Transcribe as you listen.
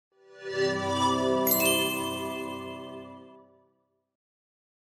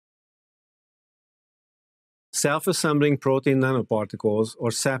Self-assembling protein nanoparticles, or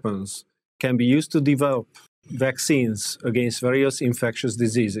SAPNs, can be used to develop vaccines against various infectious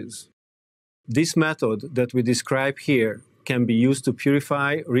diseases. This method that we describe here can be used to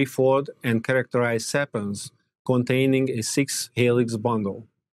purify, refold, and characterize SAPNs containing a 6-helix bundle.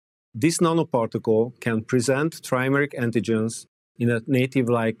 This nanoparticle can present trimeric antigens in a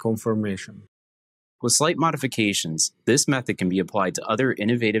native-like conformation. With slight modifications, this method can be applied to other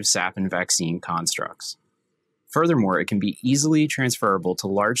innovative SAPN vaccine constructs. Furthermore, it can be easily transferable to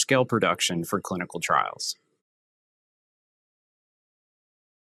large-scale production for clinical trials.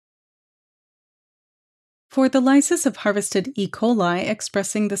 For the lysis of harvested E. coli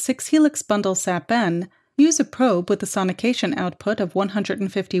expressing the 6-helix bundle SAPN, use a probe with a sonication output of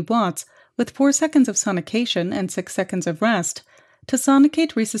 150 watts with 4 seconds of sonication and 6 seconds of rest to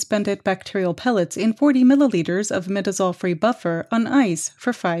sonicate resuspended bacterial pellets in 40 milliliters of imidazole-free buffer on ice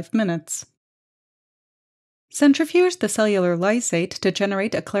for 5 minutes. Centrifuge the cellular lysate to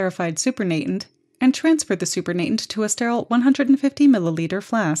generate a clarified supernatant and transfer the supernatant to a sterile 150 milliliter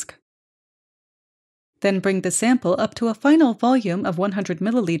flask. Then bring the sample up to a final volume of 100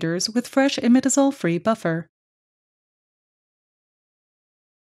 milliliters with fresh imidazole-free buffer.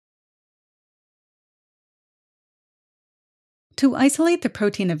 To isolate the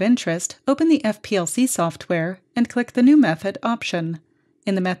protein of interest, open the FPLC software and click the New Method option.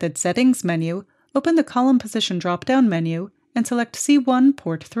 In the Method Settings menu, open the Column Position drop-down menu and select C1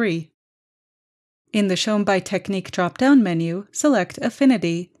 Port 3. In the Shown by Technique drop-down menu, select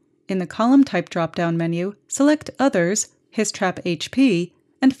Affinity. In the Column Type drop-down menu, select Others, Histrap HP,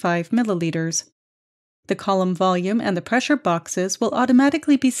 and 5 milliliters. The column volume and the pressure boxes will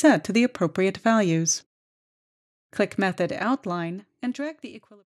automatically be set to the appropriate values. Click Method Outline and drag the equilibrium.